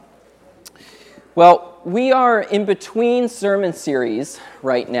Well, we are in between sermon series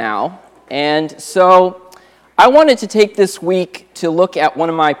right now, and so I wanted to take this week to look at one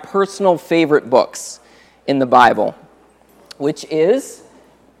of my personal favorite books in the Bible, which is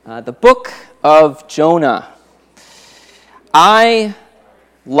the book of Jonah. I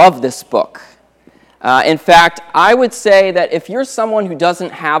love this book. In fact, I would say that if you're someone who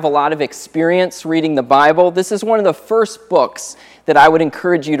doesn't have a lot of experience reading the Bible, this is one of the first books that I would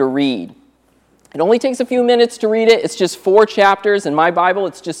encourage you to read. It only takes a few minutes to read it. It's just 4 chapters. In my Bible,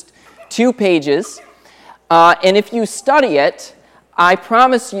 it's just 2 pages. And if you study it, I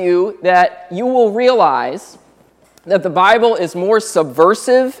promise you that you will realize that the Bible is more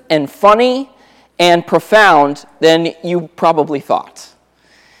subversive and funny and profound than you probably thought.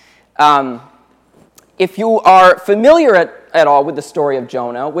 If you are familiar at all with the story of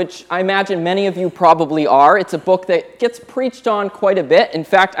Jonah, which I imagine many of you probably are, it's a book that gets preached on quite a bit. In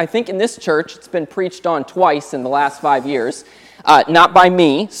fact, I think in this church it's been preached on twice in the last 5 years. Not by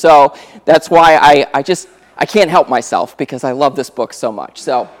me, so that's why I can't help myself because I love this book so much.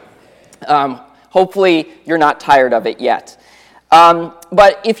 So hopefully you're not tired of it yet.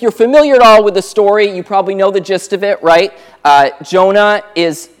 But if you're familiar at all with the story, you probably know the gist of it, right? Jonah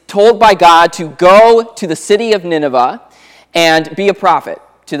is told by God to go to the city of Nineveh and be a prophet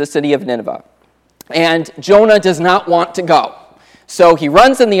to the city of Nineveh. And Jonah does not want to go. So he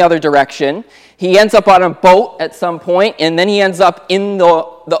runs in the other direction. He ends up on a boat at some point, and then he ends up in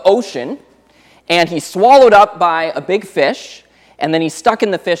the ocean, and he's swallowed up by a big fish, and then he's stuck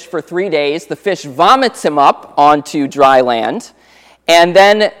in the fish for 3 days. The fish vomits him up onto dry land, and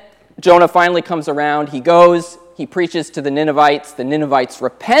then Jonah finally comes around. He goes, he preaches to the Ninevites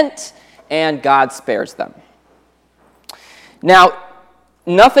repent, and God spares them. Now,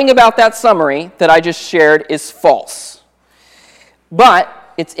 nothing about that summary that I just shared is false,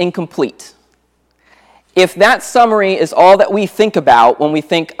 but it's incomplete. If that summary is all that we think about when we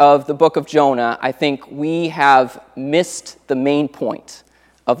think of the book of Jonah, I think we have missed the main point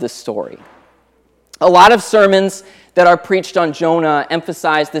of the story. A lot of sermons that are preached on Jonah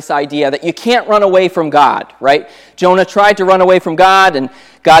emphasize this idea that you can't run away from God, right? Jonah tried to run away from God, and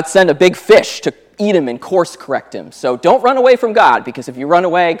God sent a big fish to eat him and course correct him. So don't run away from God, because if you run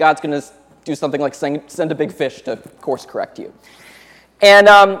away, God's going to do something like send a big fish to course correct you. And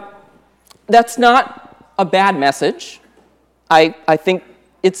that's not a bad message. I think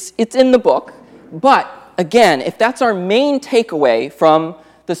it's in the book. But again, if that's our main takeaway from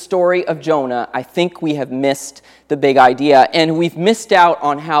the story of Jonah, I think we have missed the big idea, and we've missed out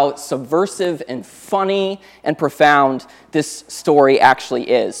on how subversive and funny and profound this story actually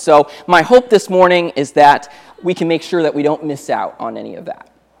is. So my hope this morning is that we can make sure that we don't miss out on any of that.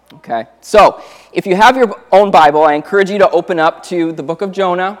 Okay? So if you have your own Bible, I encourage you to open up to the book of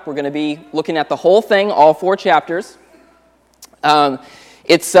Jonah. We're going to be looking at the whole thing, all 4 chapters.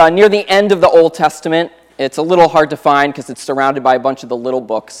 It's near the end of the Old Testament. It's a little hard to find because it's surrounded by a bunch of the little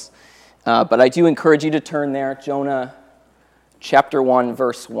books. But I do encourage you to turn there, Jonah chapter 1,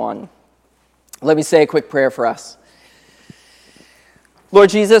 verse 1. Let me say a quick prayer for us.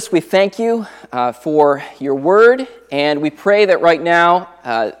 Lord Jesus, we thank you for your word, and we pray that right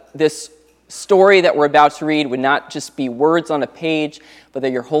now this story that we're about to read would not just be words on a page, but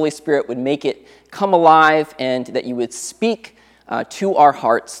that your Holy Spirit would make it come alive and that you would speak to our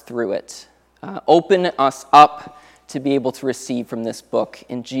hearts through it. Open us up to be able to receive from this book.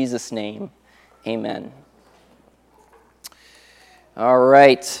 In Jesus' name, amen. All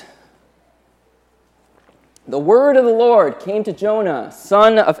right. The word of the Lord came to Jonah,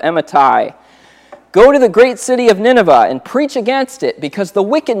 son of Amittai. Go to the great city of Nineveh and preach against it, because the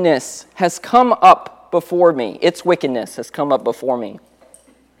wickedness has come up before me. Its wickedness has come up before me.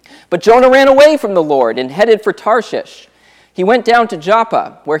 But Jonah ran away from the Lord and headed for Tarshish. He went down to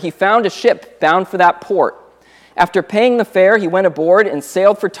Joppa, where he found a ship bound for that port. After paying the fare, he went aboard and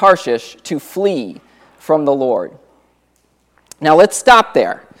sailed for Tarshish to flee from the Lord. Now let's stop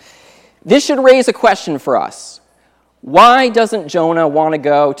there. This should raise a question for us. Why doesn't Jonah want to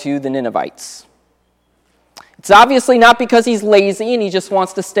go to the Ninevites? It's obviously not because he's lazy and he just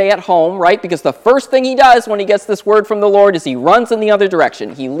wants to stay at home, right? Because the first thing he does when he gets this word from the Lord is he runs in the other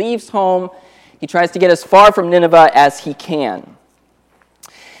direction. He leaves home. He tries to get as far from Nineveh as he can.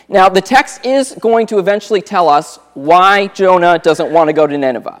 Now, the text is going to eventually tell us why Jonah doesn't want to go to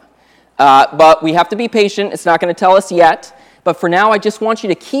Nineveh. But we have to be patient. It's not going to tell us yet. But for now, I just want you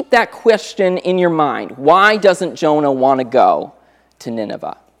to keep that question in your mind. Why doesn't Jonah want to go to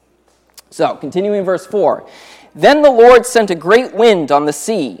Nineveh? So, continuing verse 4. Then the Lord sent a great wind on the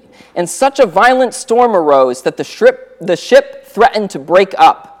sea, and such a violent storm arose that the ship threatened to break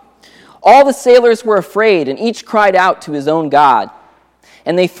up. All the sailors were afraid, and each cried out to his own god.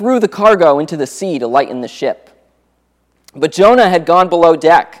 And they threw the cargo into the sea to lighten the ship. But Jonah had gone below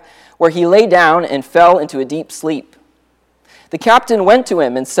deck, where he lay down and fell into a deep sleep. The captain went to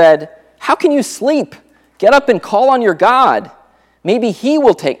him and said, "How can you sleep? Get up and call on your God. Maybe he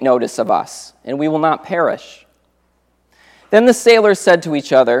will take notice of us, and we will not perish." Then the sailors said to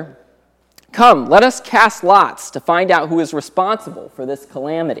each other, "Come, let us cast lots to find out who is responsible for this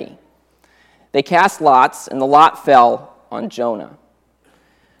calamity." They cast lots, and the lot fell on Jonah.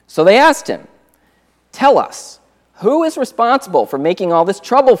 So they asked him, "Tell us, who is responsible for making all this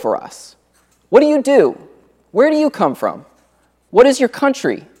trouble for us? What do you do? Where do you come from? What is your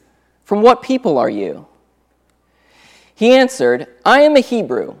country? From what people are you?" He answered, "I am a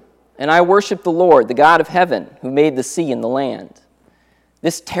Hebrew, and I worship the Lord, the God of heaven, who made the sea and the land."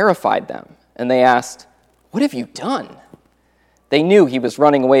 This terrified them, and they asked, "What have you done?" They knew he was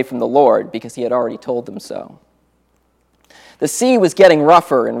running away from the Lord because he had already told them so. The sea was getting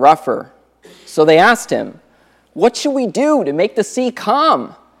rougher and rougher, so they asked him, "What should we do to make the sea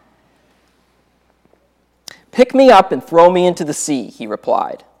calm?" "Pick me up and throw me into the sea," he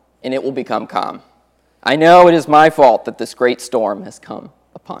replied, "and it will become calm. I know it is my fault that this great storm has come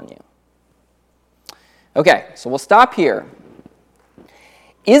upon you." Okay, so we'll stop here.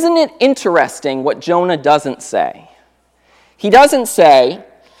 Isn't it interesting what Jonah doesn't say? He doesn't say,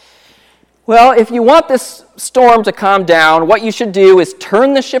 well, if you want this storm to calm down, what you should do is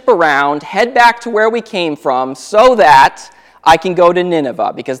turn the ship around, head back to where we came from so that I can go to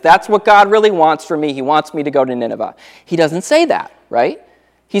Nineveh, because that's what God really wants from me. He wants me to go to Nineveh. He doesn't say that, right?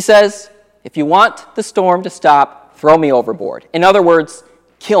 He says, if you want the storm to stop, throw me overboard. In other words,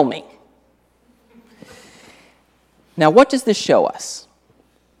 kill me. Now, what does this show us?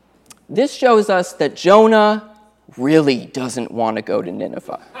 This shows us that Jonah really doesn't want to go to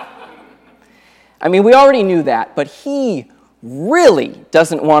Nineveh. I mean, we already knew that, but he really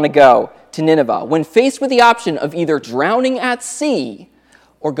doesn't want to go to Nineveh. When faced with the option of either drowning at sea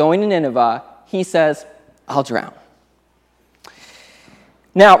or going to Nineveh, he says, "I'll drown."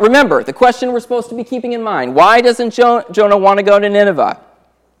 Now, remember, the question we're supposed to be keeping in mind, why doesn't Jonah want to go to Nineveh?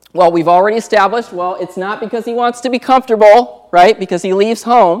 Well, we've already established, it's not because he wants to be comfortable, right? Because he leaves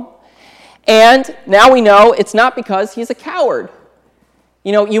home. And now we know it's not because he's a coward.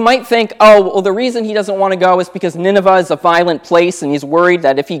 You know, you might think, the reason he doesn't want to go is because Nineveh is a violent place and he's worried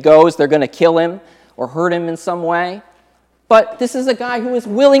that if he goes, they're going to kill him or hurt him in some way. But this is a guy who is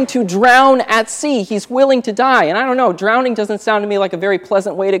willing to drown at sea. He's willing to die. And I don't know, drowning doesn't sound to me like a very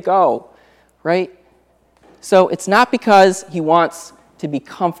pleasant way to go, right? So it's not because he wants to be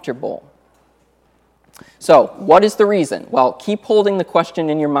comfortable. So, what is the reason? Well, keep holding the question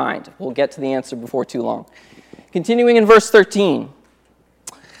in your mind. We'll get to the answer before too long. Continuing in verse 13.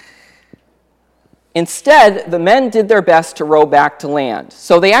 Instead, the men did their best to row back to land.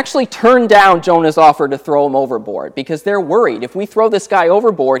 So they actually turned down Jonah's offer to throw him overboard because they're worried. If we throw this guy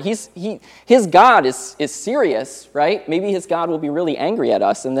overboard, his God is serious, right? Maybe his God will be really angry at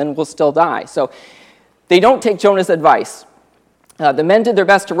us and then we'll still die. So they don't take Jonah's advice. The men did their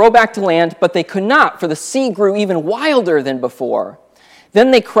best to row back to land, but they could not, for the sea grew even wilder than before. Then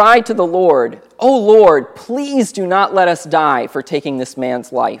they cried to the Lord, "O Lord, please do not let us die for taking this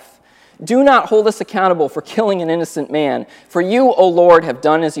man's life. Do not hold us accountable for killing an innocent man, for you, O Lord, have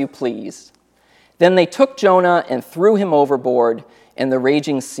done as you pleased." Then they took Jonah and threw him overboard, and the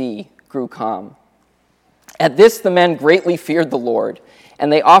raging sea grew calm. At this the men greatly feared the Lord,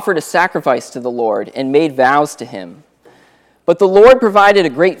 and they offered a sacrifice to the Lord and made vows to him. But the Lord provided a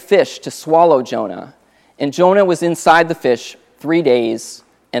great fish to swallow Jonah, and Jonah was inside the fish 3 days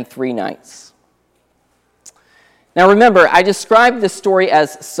and 3 nights. Now remember, I described this story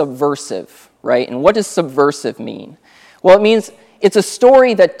as subversive, right? And what does subversive mean? Well, it means it's a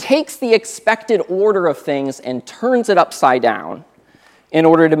story that takes the expected order of things and turns it upside down in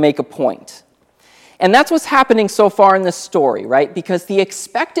order to make a point. And that's what's happening so far in this story, right? Because the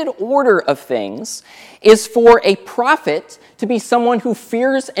expected order of things is for a prophet to be someone who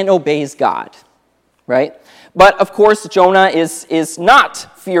fears and obeys God, right? But of course, Jonah is not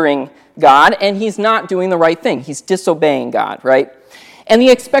fearing God, and he's not doing the right thing. He's disobeying God, right? And the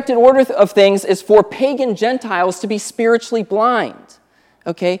expected order of things is for pagan Gentiles to be spiritually blind,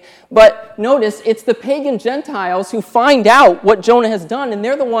 okay? But notice, it's the pagan Gentiles who find out what Jonah has done, and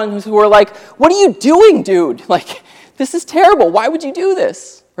they're the ones who are like, "What are you doing, dude? Like, this is terrible. Why would you do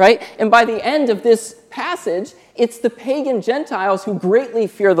this?" Right? And by the end of this passage, it's the pagan Gentiles who greatly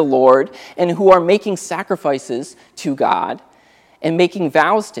fear the Lord and who are making sacrifices to God and making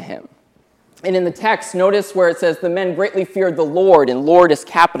vows to him. And in the text, notice where it says the men greatly feared the Lord, and Lord is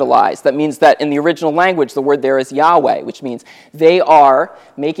capitalized. That means that in the original language, the word there is Yahweh, which means they are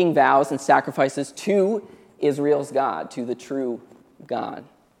making vows and sacrifices to Israel's God, to the true God.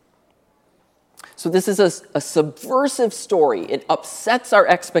 So this is a subversive story. It upsets our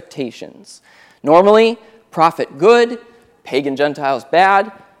expectations. Normally, prophet good, pagan Gentiles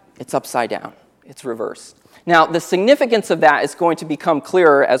bad. It's upside down. It's reversed. Now, the significance of that is going to become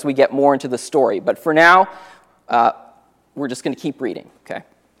clearer as we get more into the story. But for now, we're just going to keep reading, okay?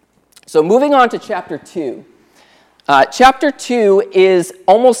 So moving on to chapter 2. Chapter 2 is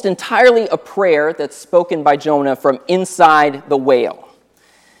almost entirely a prayer that's spoken by Jonah from inside the whale.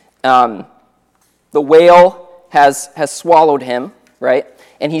 The whale has swallowed him, right?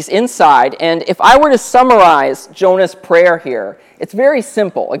 And he's inside. And if I were to summarize Jonah's prayer here, it's very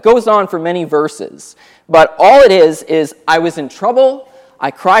simple. It goes on for many verses. But all it is I was in trouble,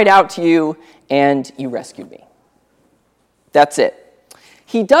 I cried out to you, and you rescued me. That's it.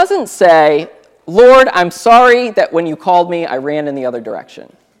 He doesn't say, Lord, I'm sorry that when you called me, I ran in the other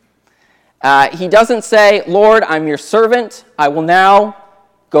direction. He doesn't say, Lord, I'm your servant, I will now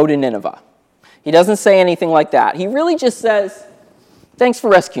go to Nineveh. He doesn't say anything like that. He really just says, thanks for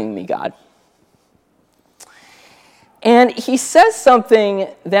rescuing me, God. And he says something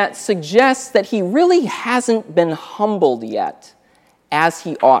that suggests that he really hasn't been humbled yet as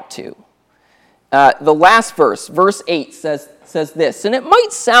he ought to. The last verse, verse 8, says this, and it might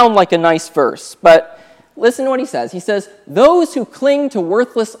sound like a nice verse, but listen to what he says. He says, those who cling to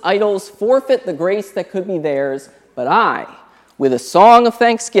worthless idols forfeit the grace that could be theirs, but I, with a song of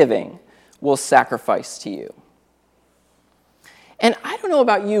thanksgiving, will sacrifice to you. And I don't know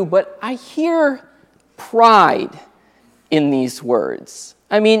about you, but I hear pride in these words.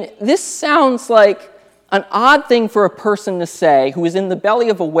 I mean, this sounds like an odd thing for a person to say who is in the belly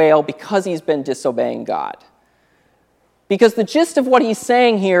of a whale because he's been disobeying God. Because the gist of what he's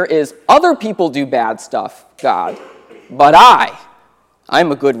saying here is, other people do bad stuff, God, but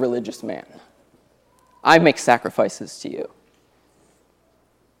I'm a good religious man. I make sacrifices to you.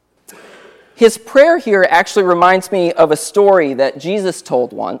 His prayer here actually reminds me of a story that Jesus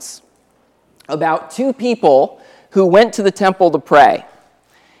told once about two people who went to the temple to pray,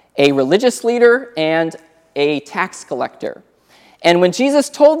 a religious leader and a tax collector. And when Jesus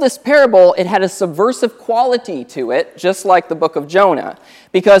told this parable, it had a subversive quality to it, just like the book of Jonah,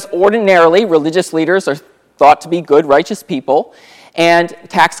 because ordinarily religious leaders are thought to be good, righteous people, and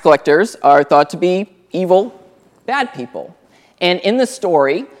tax collectors are thought to be evil, bad people. And in the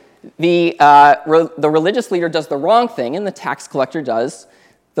story, the religious leader does the wrong thing, and the tax collector does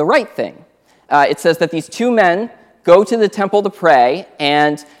the right thing. It says that these two men go to the temple to pray,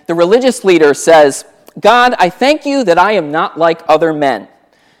 and the religious leader says, God, I thank you that I am not like other men,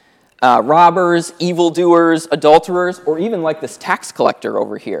 robbers, evildoers, adulterers, or even like this tax collector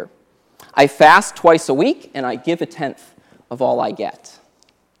over here. I fast twice a week, and I give a tenth of all I get.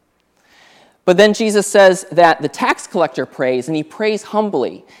 But then Jesus says that the tax collector prays, and he prays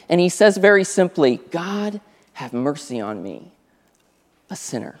humbly, and he says very simply, God, have mercy on me, a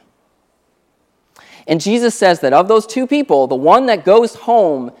sinner. And Jesus says that of those two people, the one that goes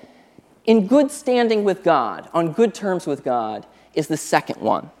home in good standing with God, on good terms with God, is the second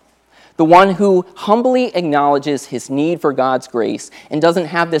one. The one who humbly acknowledges his need for God's grace and doesn't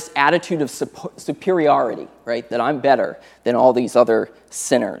have this attitude of superiority, right? That I'm better than all these other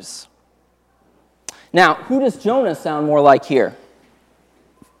sinners. Now, who does Jonah sound more like here?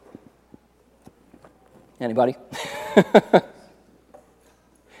 Anybody?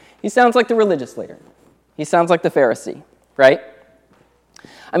 He sounds like the religious leader. He sounds like the Pharisee, right?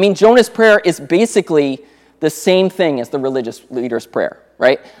 I mean, Jonah's prayer is basically the same thing as the religious leader's prayer,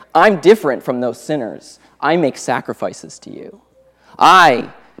 right? I'm different from those sinners. I make sacrifices to you.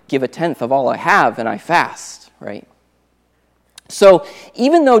 I give a tenth of all I have and I fast, right? So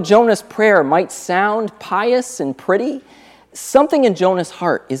even though Jonah's prayer might sound pious and pretty, something in Jonah's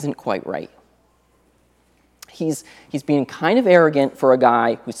heart isn't quite right. He's being kind of arrogant for a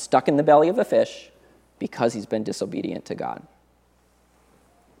guy who's stuck in the belly of the fish because he's been disobedient to God.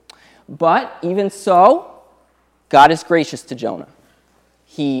 But even so, God is gracious to Jonah.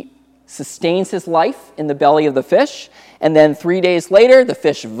 He sustains his life in the belly of the fish, and then 3 days later, the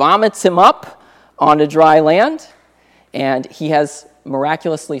fish vomits him up onto dry land, and he has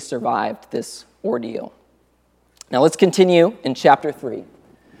miraculously survived this ordeal. Now let's continue in chapter 3.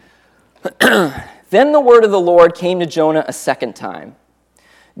 Then the word of the Lord came to Jonah a second time.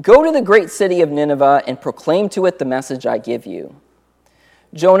 Go to the great city of Nineveh and proclaim to it the message I give you.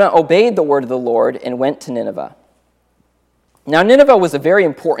 Jonah obeyed the word of the Lord and went to Nineveh. Now Nineveh was a very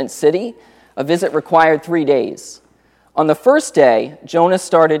important city A visit required 3 days. On the first day, Jonah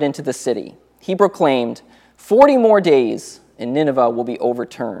started into the city. He proclaimed, 40 more days and Nineveh will be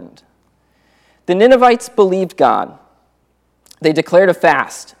overturned. The Ninevites believed God. They declared a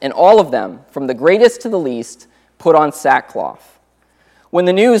fast, and all of them, from the greatest to the least, put on sackcloth. When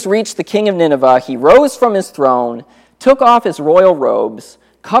the news reached the king of Nineveh, he rose from his throne, took off his royal robes,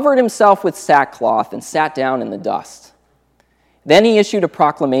 covered himself with sackcloth, and sat down in the dust. Then he issued a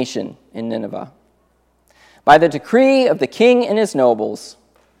proclamation in Nineveh. By the decree of the king and his nobles,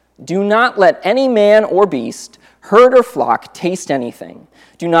 do not let any man or beast, herd or flock taste anything.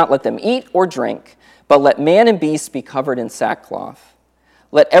 Do not let them eat or drink, but let man and beast be covered in sackcloth.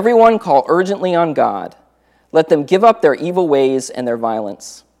 Let everyone call urgently on God. Let them give up their evil ways and their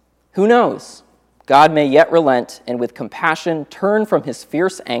violence. Who knows? God may yet relent and with compassion turn from his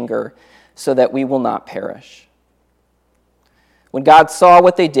fierce anger so that we will not perish. When God saw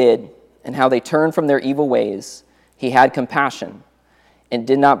what they did and how they turned from their evil ways, he had compassion and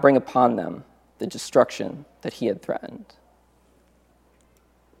did not bring upon them the destruction that he had threatened.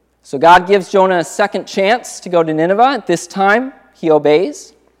 So God gives Jonah a second chance to go to Nineveh. This time, he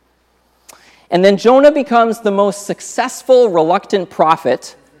obeys. And then Jonah becomes the most successful, reluctant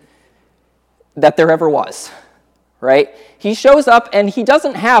prophet that there ever was, right? He shows up and he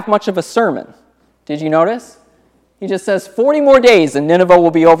doesn't have much of a sermon. Did you notice? He just says, 40 more days and Nineveh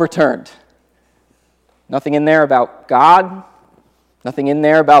will be overturned. Nothing in there about God. Nothing in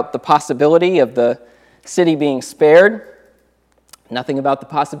there about the possibility of the city being spared. Nothing about the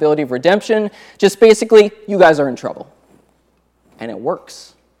possibility of redemption. Just basically, you guys are in trouble. And it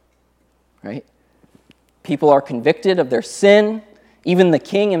works, right? People are convicted of their sin. Even the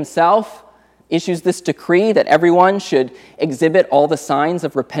king himself issues this decree that everyone should exhibit all the signs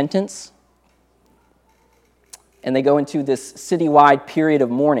of repentance. And they go into this citywide period of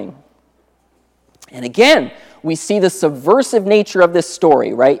mourning. And again, we see the subversive nature of this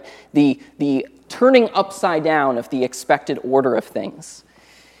story, right? The turning upside down of the expected order of things.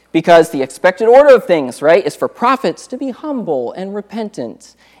 Because the expected order of things, right, is for prophets to be humble and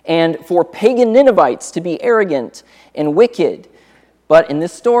repentant, and for pagan Ninevites to be arrogant and wicked. But in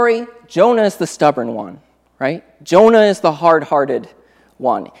this story, Jonah is the stubborn one, right? Jonah is the hard-hearted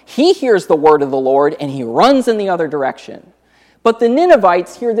one. He hears the word of the Lord and he runs in the other direction. But the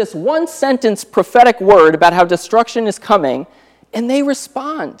Ninevites hear this one-sentence prophetic word about how destruction is coming, and they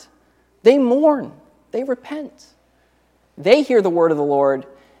respond. They mourn. They repent. They hear the word of the Lord,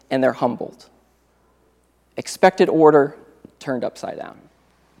 and they're humbled. Expected order turned upside down.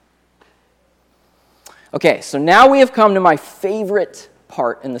 Okay, so now we have come to my favorite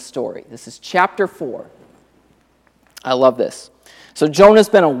part in the story. This is chapter 4. I love this. So Jonah's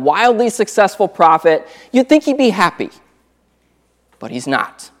been a wildly successful prophet. You'd think he'd be happy, but he's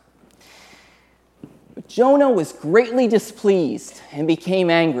not. But Jonah was greatly displeased and became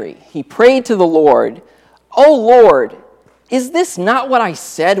angry. He prayed to the Lord, "O Lord, is this not what I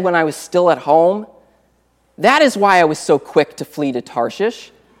said when I was still at home? That is why I was so quick to flee to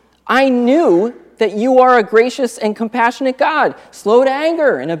Tarshish. I knew that you are a gracious and compassionate God, slow to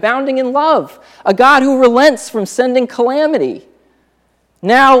anger and abounding in love, a God who relents from sending calamity.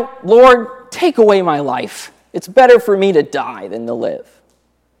 Now, Lord, take away my life. It's better for me to die than to live."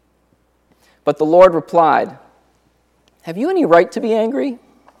 But the Lord replied, "Have you any right to be angry?"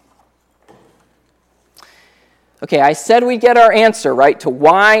 Okay, I said we'd get our answer, right, to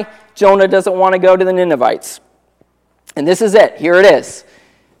why Jonah doesn't want to go to the Ninevites. And this is it. Here it is.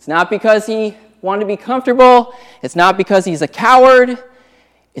 It's not because he wanted to be comfortable. It's not because he's a coward.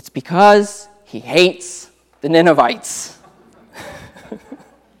 It's because he hates the Ninevites.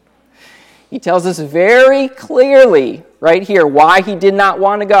 He tells us very clearly right here why he did not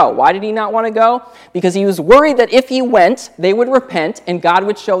want to go. Why did he not want to go? Because he was worried that if he went, they would repent and God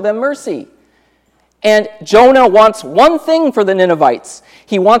would show them mercy. And Jonah wants one thing for the Ninevites.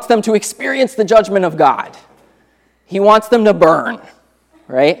 He wants them to experience the judgment of God. He wants them to burn,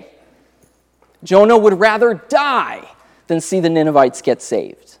 right? Jonah would rather die than see the Ninevites get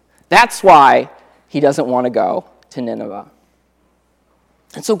saved. That's why he doesn't want to go to Nineveh.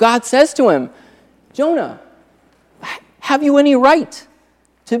 And so God says to him, "Jonah, have you any right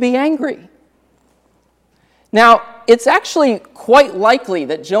to be angry?" Now, it's actually quite likely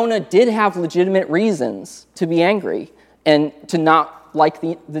that Jonah did have legitimate reasons to be angry and to not like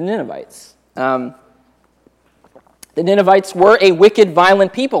the Ninevites. The Ninevites were a wicked,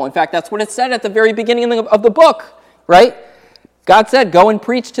 violent people. In fact, that's what it said at the very beginning of the book, right? God said, "Go and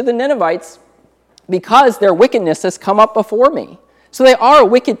preach to the Ninevites because their wickedness has come up before me." So they are a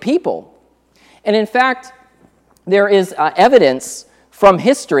wicked people. And in fact, there is evidence from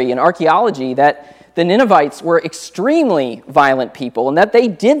history and archaeology that the Ninevites were extremely violent people and that they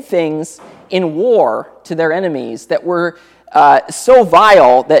did things in war to their enemies that were so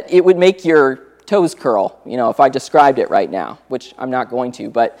vile that it would make your toes curl, if I described it right now, which I'm not going to.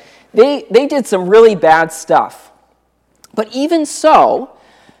 But they did some really bad stuff. But even so,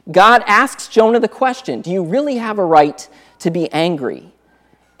 God asks Jonah the question, do you really have a right to be angry?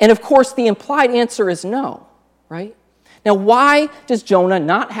 And of course, the implied answer is no, right? Now, why does Jonah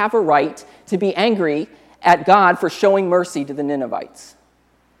not have a right to be angry at God for showing mercy to the Ninevites?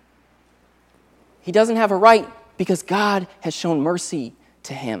 He doesn't have a right because God has shown mercy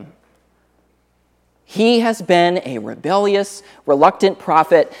to him. He has been a rebellious, reluctant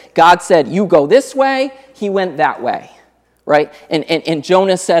prophet. God said, you go this way. He went that way, right? And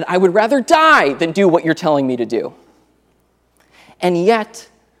Jonah said, I would rather die than do what you're telling me to do. And yet,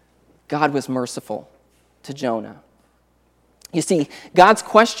 God was merciful to Jonah. You see, God's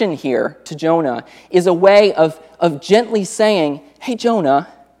question here to Jonah is a way of gently saying, hey, Jonah,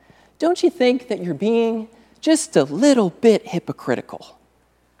 don't you think that you're being just a little bit hypocritical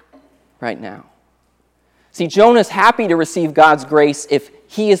right now? See, Jonah's happy to receive God's grace if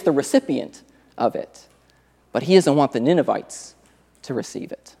he is the recipient of it, but he doesn't want the Ninevites to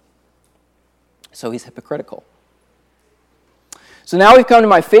receive it. So he's hypocritical. So now we've come to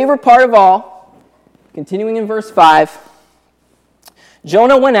my favorite part of all, continuing in verse 5.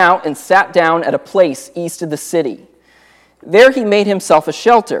 Jonah went out and sat down at a place east of the city. There he made himself a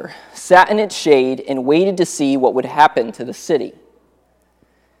shelter, sat in its shade, and waited to see what would happen to the city.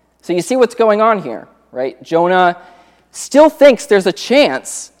 So you see what's going on here, right? Jonah still thinks there's a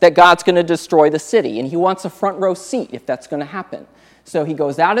chance that God's going to destroy the city, and he wants a front row seat if that's going to happen. So he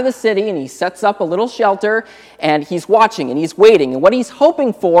goes out of the city and he sets up a little shelter and he's watching and he's waiting. And what he's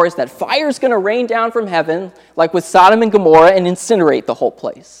hoping for is that fire's going to rain down from heaven, like with Sodom and Gomorrah, and incinerate the whole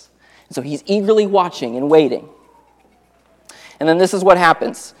place. And so he's eagerly watching and waiting. And then this is what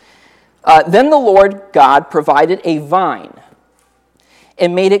happens. Then the Lord God provided a vine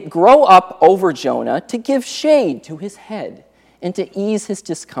and made it grow up over Jonah to give shade to his head and to ease his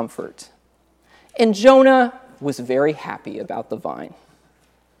discomfort. And Jonah was very happy about the vine.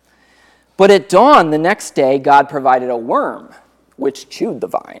 But at dawn the next day, God provided a worm, which chewed the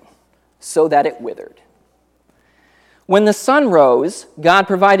vine, so that it withered. When the sun rose, God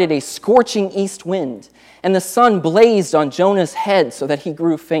provided a scorching east wind, and the sun blazed on Jonah's head so that he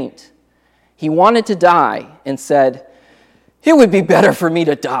grew faint. He wanted to die and said, "It would be better for me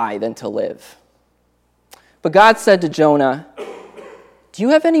to die than to live." But God said to Jonah, "Do you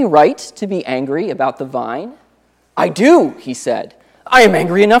have any right to be angry about the vine?" "I do," he said. "I am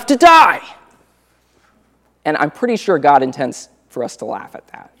angry enough to die." And I'm pretty sure God intends for us to laugh at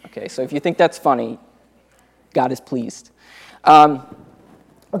that. Okay, so if you think that's funny, God is pleased. But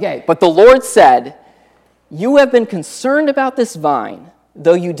the Lord said, "You have been concerned about this vine,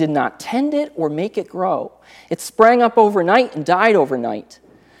 though you did not tend it or make it grow. It sprang up overnight and died overnight.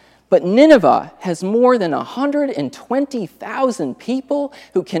 But Nineveh has more than 120,000 people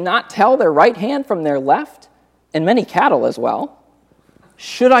who cannot tell their right hand from their left, and many cattle as well.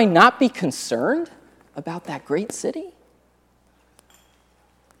 Should I not be concerned about that great city?"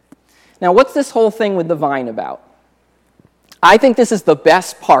 Now, what's this whole thing with the vine about? I think this is the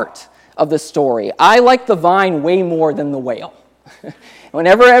best part of the story. I like the vine way more than the whale.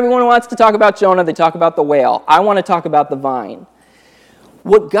 Whenever everyone wants to talk about Jonah, they talk about the whale. I want to talk about the vine.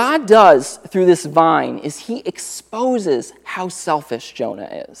 What God does through this vine is he exposes how selfish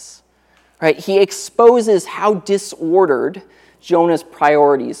Jonah is. Right? He exposes how disordered Jonah's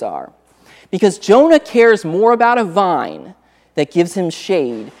priorities are. Because Jonah cares more about a vine that gives him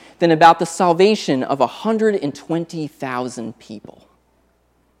shade than about the salvation of 120,000 people.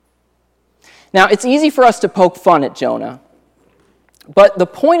 Now, it's easy for us to poke fun at Jonah, but the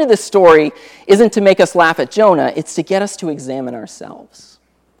point of this story isn't to make us laugh at Jonah, it's to get us to examine ourselves.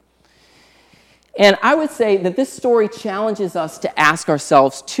 And I would say that this story challenges us to ask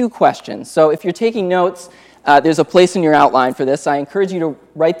ourselves two questions. So if you're taking notes, there's a place in your outline for this. I encourage you to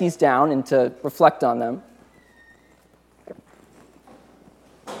write these down and to reflect on them.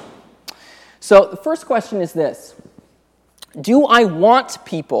 So the first question is this: do I want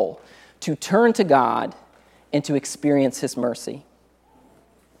people to turn to God and to experience his mercy?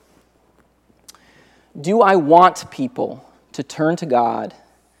 Do I want people to turn to God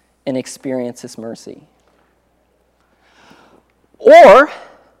and experience his mercy? Or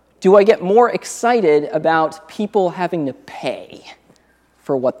do I get more excited about people having to pay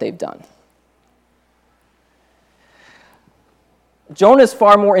for what they've done? Jonah's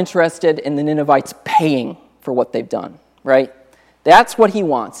far more interested in the Ninevites paying for what they've done, right? That's what he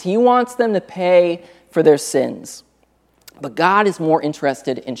wants. He wants them to pay for their sins. But God is more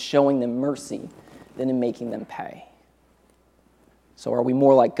interested in showing them mercy than in making them pay. So are we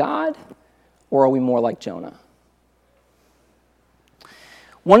more like God, or are we more like Jonah?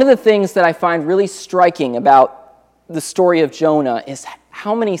 One of the things that I find really striking about the story of Jonah is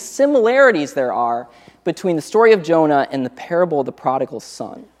how many similarities there are between the story of Jonah and the parable of the prodigal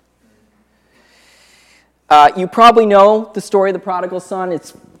son. You probably know the story of the prodigal son.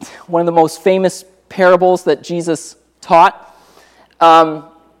 It's one of the most famous parables that Jesus taught.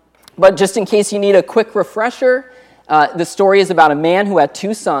 But just in case you need a quick refresher, the story is about a man who had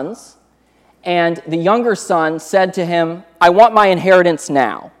two sons, and the younger son said to him, "I want my inheritance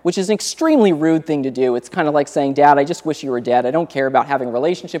now," which is an extremely rude thing to do. It's kind of like saying, "Dad, I just wish you were dead. I don't care about having a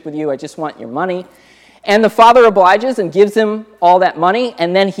relationship with you. I just want your money." And the father obliges and gives him all that money,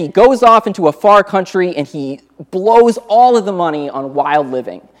 and then he goes off into a far country and he blows all of the money on wild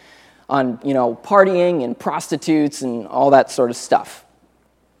living, on, partying and prostitutes and all that sort of stuff.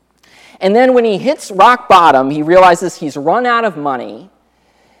 And then when he hits rock bottom, he realizes he's run out of money.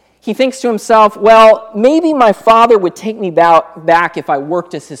 He thinks to himself, well, maybe my father would take me back if I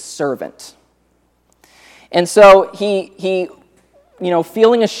worked as his servant. And so he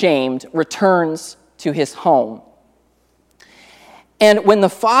feeling ashamed, returns to his home. And when the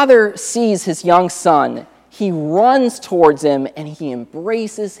father sees his young son, he runs towards him and he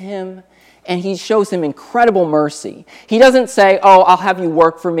embraces him and he shows him incredible mercy. He doesn't say, "Oh, I'll have you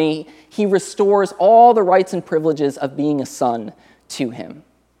work for me." He restores all the rights and privileges of being a son to him.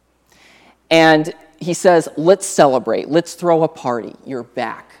 And he says, "Let's celebrate. Let's throw a party. You're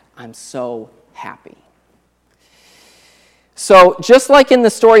back. I'm so happy." So just like in the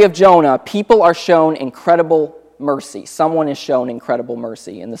story of Jonah, people are shown incredible mercy. Someone is shown incredible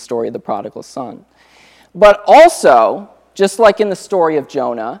mercy in the story of the prodigal son. But also, just like in the story of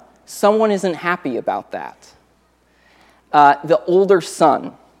Jonah, someone isn't happy about that. The older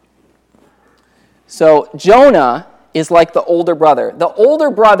son. So Jonah is like the older brother. The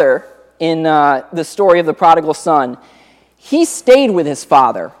older brother in the story of the prodigal son, he stayed with his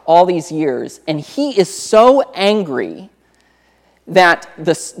father all these years, and he is so angry that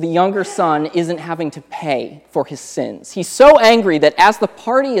the younger son isn't having to pay for his sins. He's so angry that as the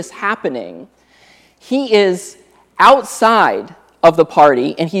party is happening, he is outside of the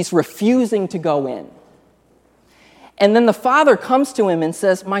party and he's refusing to go in. And then the father comes to him and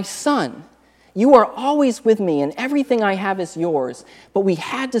says, "My son, you are always with me and everything I have is yours, but we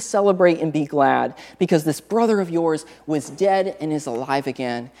had to celebrate and be glad because this brother of yours was dead and is alive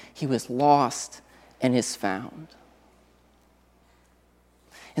again. He was lost and is found."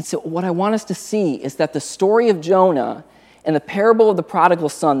 And so what I want us to see is that the story of Jonah and the parable of the prodigal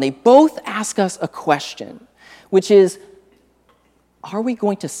son, they both ask us a question, which is, are we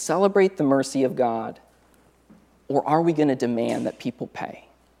going to celebrate the mercy of God, or are we going to demand that people pay?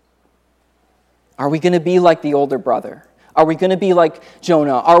 Are we going to be like the older brother? Are we going to be like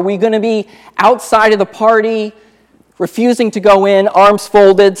Jonah? Are we going to be outside of the party, refusing to go in, arms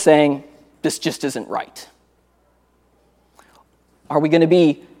folded, saying, "This just isn't right"? Are we going to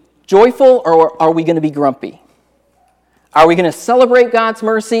be joyful, or are we going to be grumpy? Are we going to celebrate God's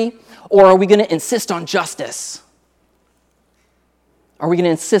mercy, or are we going to insist on justice? Are we going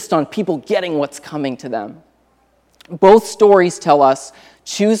to insist on people getting what's coming to them? Both stories tell us,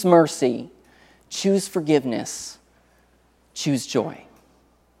 choose mercy, choose forgiveness, choose joy.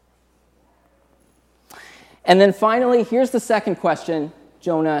 And then finally, here's the second question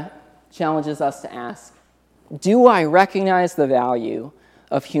Jonah challenges us to ask. Do I recognize the value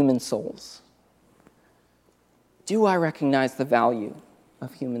of human souls? Do I recognize the value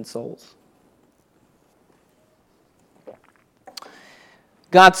of human souls?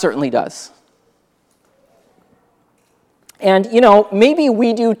 God certainly does. And, maybe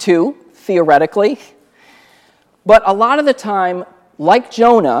we do too, theoretically. But a lot of the time, like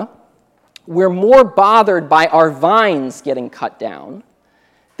Jonah, we're more bothered by our vines getting cut down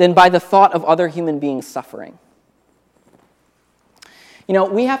than by the thought of other human beings suffering.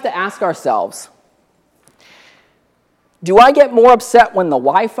 We have to ask ourselves, do I get more upset when the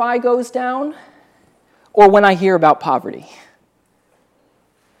Wi-Fi goes down or when I hear about poverty?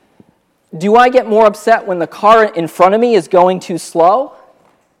 Do I get more upset when the car in front of me is going too slow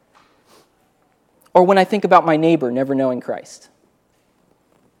or when I think about my neighbor never knowing Christ?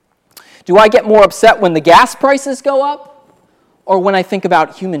 Do I get more upset when the gas prices go up or when I think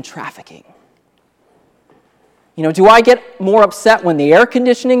about human trafficking? Do I get more upset when the air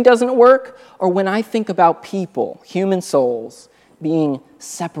conditioning doesn't work or when I think about people, human souls, being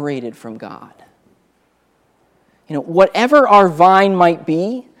separated from God? Whatever our vine might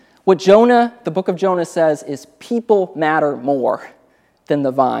be, what Jonah, the book of Jonah says is people matter more than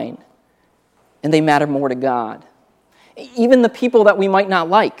the vine, and they matter more to God. Even the people that we might not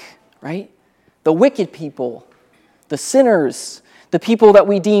like, right? The wicked people, the sinners, the people that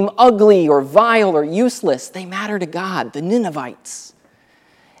we deem ugly or vile or useless, they matter to God, the Ninevites.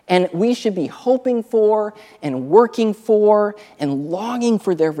 And we should be hoping for and working for and longing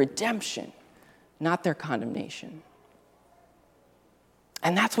for their redemption, not their condemnation.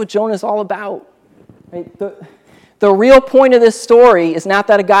 And that's what Jonah's all about. Right? The real point of this story is not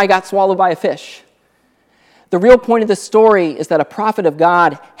that a guy got swallowed by a fish. The real point of this story is that a prophet of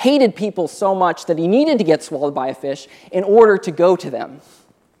God hated people so much that he needed to get swallowed by a fish in order to go to them.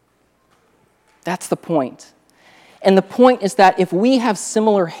 That's the point. And the point is that if we have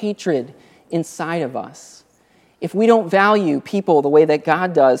similar hatred inside of us, if we don't value people the way that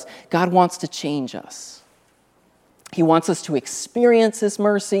God does, God wants to change us. He wants us to experience His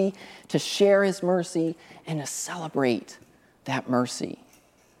mercy, to share His mercy, and to celebrate that mercy.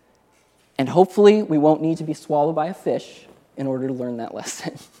 And hopefully we won't need to be swallowed by a fish in order to learn that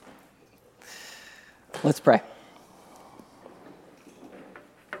lesson. Let's pray.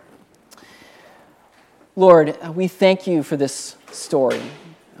 Lord, we thank you for this story.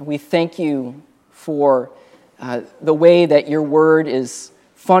 We thank you for the way that your word is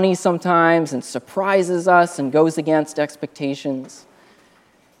funny sometimes and surprises us and goes against expectations.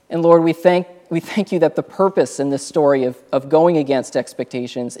 And Lord, we thank you that the purpose in this story of going against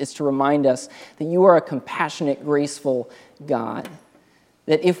expectations is to remind us that you are a compassionate, graceful God.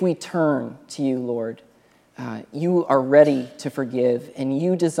 That if we turn to you, Lord, you are ready to forgive, and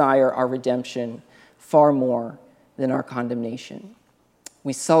you desire our redemption far more than our condemnation.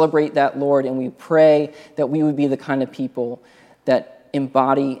 We celebrate that, Lord, and we pray that we would be the kind of people that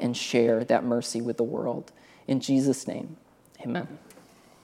embody and share that mercy with the world. In Jesus' name, amen.